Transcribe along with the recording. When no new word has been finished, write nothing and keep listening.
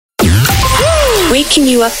waking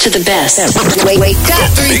you up to the best. Wake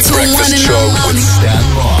up. 3, 2, 1, and Show with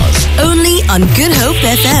Stan Mars. Only on Good Hope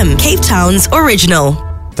FM, Cape Town's original.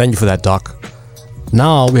 Thank you for that, Doc.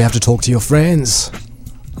 Now we have to talk to your friends.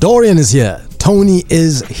 Dorian is here. Toni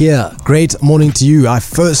is here. Great morning to you. I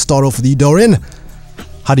first start off with you, Dorian.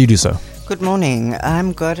 How do you do so? Good morning.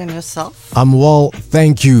 I'm good, and yourself? I'm well,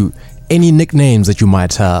 thank you. Any nicknames that you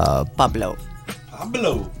might have? Pablo.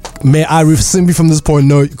 May I simply from this point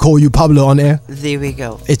call you Pablo on air? There we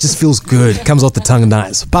go. It just feels good. Comes off the tongue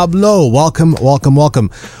nice. Pablo, welcome.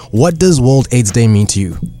 What does World AIDS Day mean to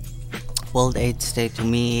you? World AIDS Day to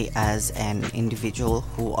me as an individual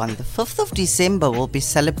who on the 5th of December will be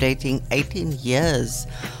celebrating 18 years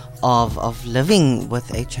of living with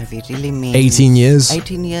HIV. It really means 18 years?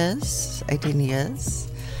 18 years.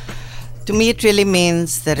 To me it really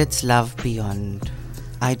means that it's love beyond.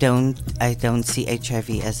 I don't see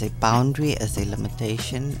HIV as a boundary, as a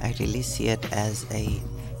limitation. I really see it as a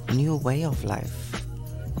new way of life.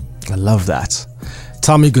 I love that.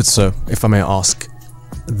 Tell me, good sir, if I may ask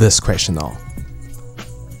this question now.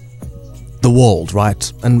 The world,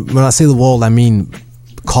 right? And when I say the world, I mean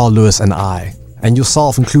Carl Lewis and I, and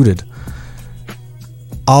yourself included.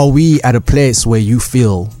 Are we at a place where you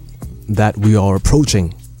feel that we are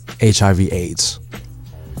approaching HIV/AIDS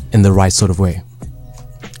in the right sort of way?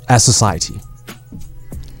 As society?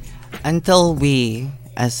 Until we,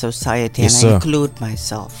 as society, Yes, and I sir. include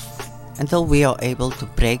myself, until we are able to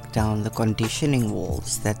break down the conditioning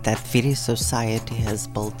walls that very society has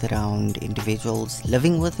built around individuals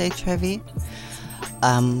living with HIV,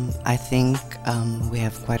 I think we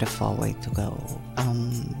have quite a far way to go.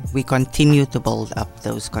 We continue to build up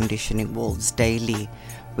those conditioning walls daily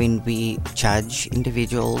when we judge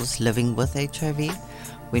individuals living with HIV,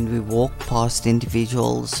 when we walk past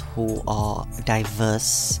individuals who are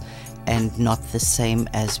diverse and not the same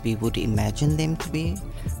as we would imagine them to be.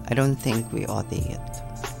 I don't think we are there yet.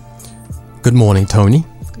 Good morning, Toni.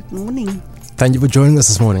 Good morning. Thank you for joining us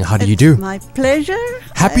this morning. How do you do? My pleasure.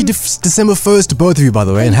 Happy December 1st to both of you, by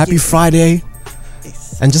the way, and happy Friday.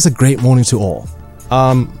 Yes. And just a great morning to all.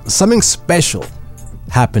 Something special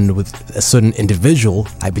happened with a certain individual.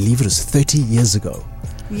 I believe it was 30 years ago.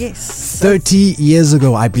 Yes. 30 years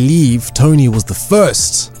ago, I believe Toni was the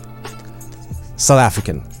first South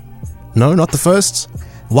African. No, not the first.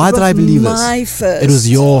 Why did I believe this? My first. It was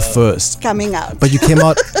your first. Coming out. But you came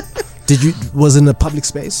out. Was in a public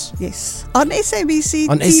space? Yes. On SABC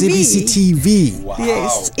On TV. SABC TV. Wow.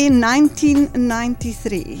 Yes. In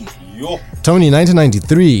 1993. Toni,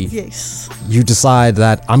 1993. Yes. You decide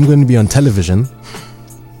that I'm going to be on television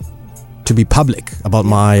to be public about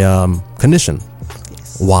my condition.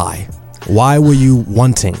 Yes. Why? Why were you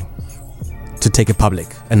wanting to take it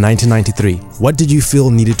public in 1993? What did you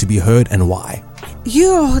feel needed to be heard and why?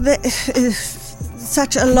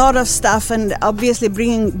 Such a lot of stuff, and obviously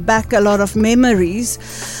bringing back a lot of memories.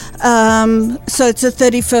 So it's the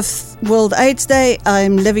 35th World AIDS Day.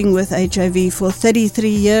 I'm living with HIV for 33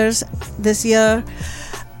 years this year.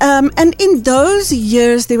 And in those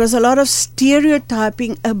years, there was a lot of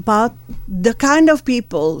stereotyping about the kind of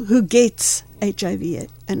people who gets HIV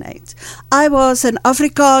and AIDS. I was an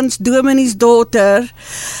Afrikaans dominee's daughter,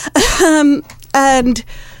 and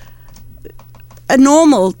a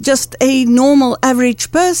normal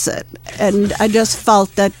average person. And I just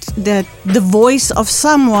felt that the voice of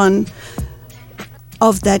someone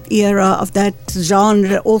of that era, of that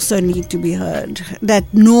genre, also need to be heard. That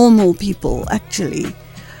normal people actually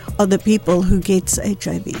are the people who gets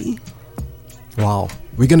HIV. Wow.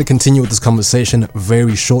 We're going to continue with this conversation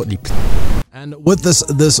very shortly. And with us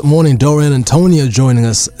this morning, Dorian and Toni are joining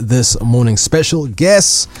us this morning. Special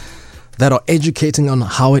guests that are educating on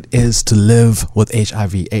how it is to live with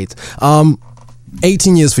HIV/AIDS.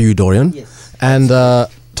 18 years for you, Dorian. Yes. And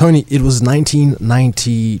Toni, it was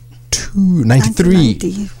 1992,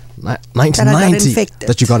 93. 1990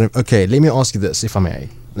 that you got it. Okay, let me ask you this, if I may.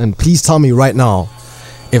 And please tell me right now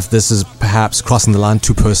if this is perhaps crossing the line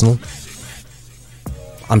too personal.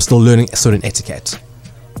 I'm still learning a certain etiquette.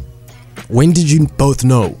 When did you both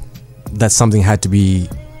know that something had to be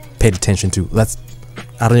paid attention to? I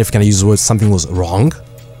don't know if I can use the word something was wrong.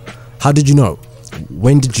 How did you know?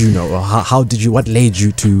 When did you know? Or what led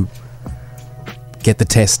you to get the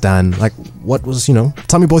test done? Like, what was,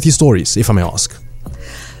 tell me both your stories, if I may ask.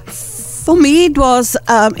 For me, it was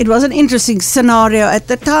an interesting scenario. At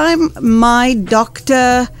the time, my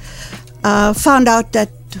doctor found out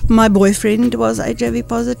that my boyfriend was HIV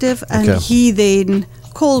positive, and he then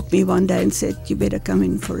called me one day and said, "You better come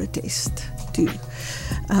in for a test too."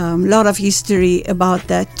 A lot of history about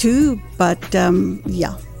that too, but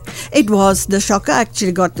It was the shocker. I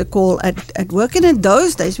actually got the call at work, and in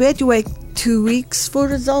those days we had to wait 2 weeks for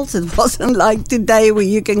results. It wasn't like today where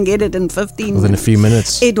you can get it in 15 Within a few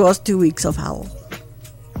minutes. It was 2 weeks of hell.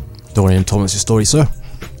 Dorian, tell us your story, sir.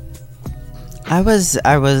 It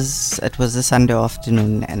was a Sunday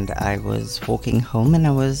afternoon, and I was walking home, and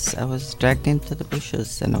I was dragged into the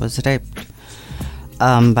bushes, and I was raped by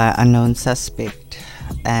an unknown suspect.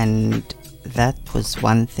 And that was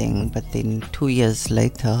one thing, but then 2 years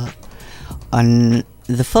later, on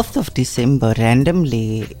the 5th of December,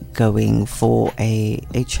 randomly going for a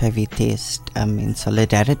HIV test in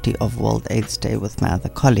solidarity of World AIDS Day with my other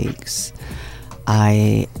colleagues,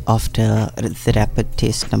 after the rapid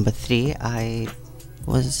test number 3, I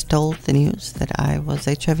was told the news that I was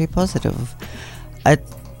HIV positive. It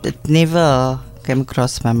never came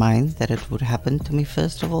across my mind that it would happen to me,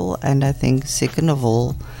 first of all, and I think second of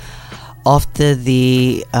all, after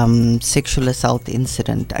the sexual assault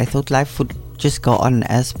incident, I thought life would just go on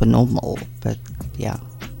as per normal, but yeah.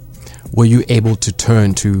 Were you able to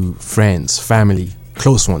turn to friends, family,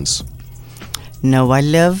 close ones? No, I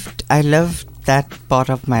lived that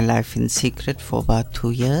part of my life in secret for about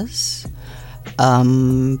 2 years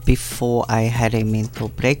before I had a mental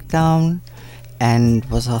breakdown and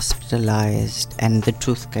was hospitalized, and the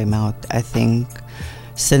truth came out. I think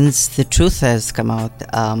since the truth has come out,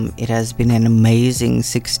 it has been an amazing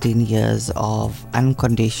 16 years of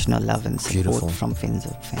unconditional love and support Beautiful. From friends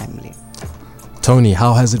and family. Toni,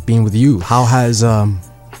 how has it been with you? How has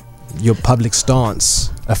your public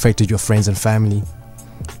stance affected your friends and family?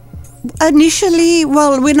 Initially,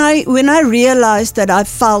 well, when I realized that I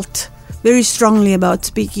felt very strongly about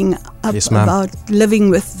speaking up Yes, ma'am. about living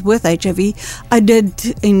with HIV, I did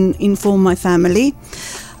inform my family.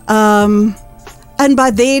 And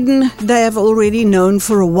by then, they have already known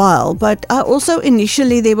for a while. But I also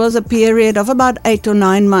initially, there was a period of about 8 or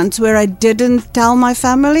 9 months where I didn't tell my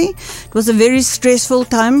family. It was a very stressful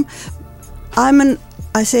time.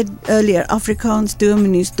 I said earlier, Afrikaans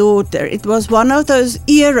Dominee's daughter. It was one of those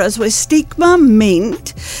eras where stigma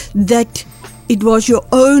meant that it was your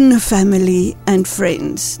own family and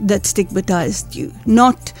friends that stigmatized you,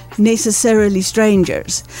 not necessarily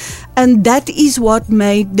strangers. And that is what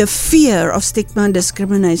made the fear of stigma and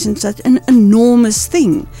discrimination such an enormous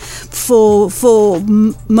thing for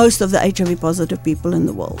most of the HIV positive people in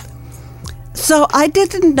the world. So I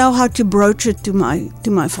didn't know how to broach it to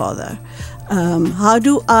my father. How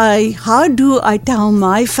do I tell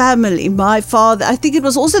my family, my father? I think it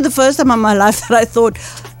was also the first time in my life that I thought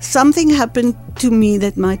something happened to me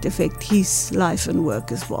that might affect his life and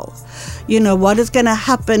work as well. You know, what is going to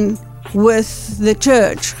happen with the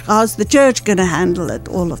church? How's the church going to handle it?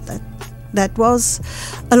 All of that. That was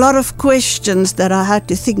a lot of questions that I had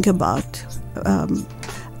to think about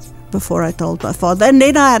before I told my father. And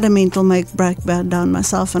then I had a mental breakdown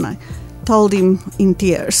myself, and I told him in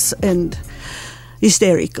tears and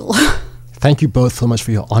hysterical. Thank you both so much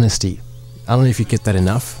for your honesty. I don't know if you get that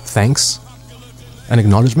enough. Thanks and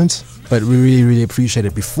acknowledgement, but we really, really appreciate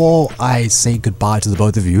it. Before I say goodbye to the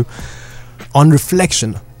both of you, on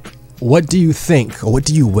reflection, what do you think or what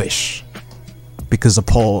do you wish? Because of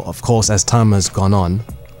course, as time has gone on,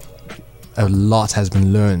 a lot has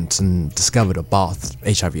been learned and discovered about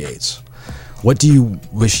HIV/AIDS. What do you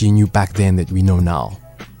wish you knew back then that we know now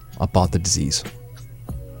about the disease?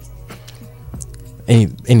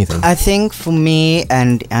 Anything? I think for me,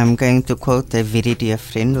 and I'm going to quote a very dear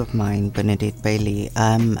friend of mine, Bernadette Bailey,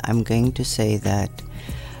 I'm going to say that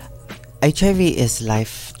HIV is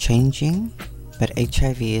life-changing, but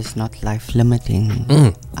HIV is not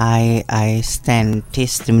life-limiting. I stand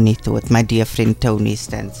testimony to it. My dear friend Toni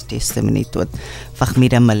stands testimony to it.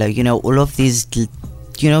 Fahmida Miller, you know, all of these,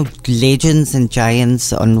 you know, legends and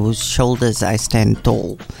giants on whose shoulders I stand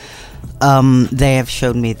tall. They have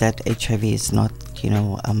shown me that HIV is not, you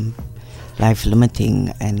know,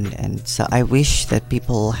 life-limiting, and so I wish that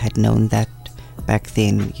people had known that back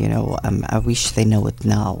then. You know, I wish they know it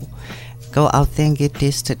now. Go out there and get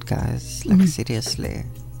tested, guys. Like, seriously.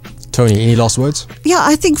 Toni, any last words? Yeah,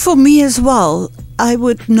 I think for me as well, I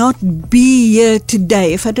would not be here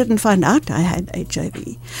today if I didn't find out I had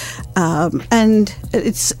HIV. And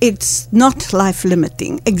it's not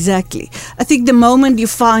life-limiting, exactly. I think the moment you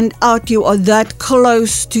find out you are that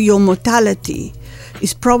close to your mortality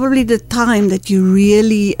is probably the time that you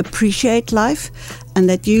really appreciate life and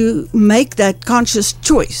that you make that conscious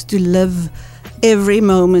choice to live every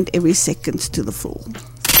moment, every second to the full.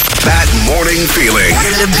 That morning feeling.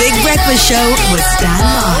 The Big Breakfast Show with Stan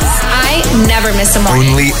Moss. I never miss a morning.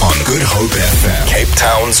 Only on Good Hope FM, Cape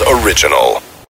Town's original.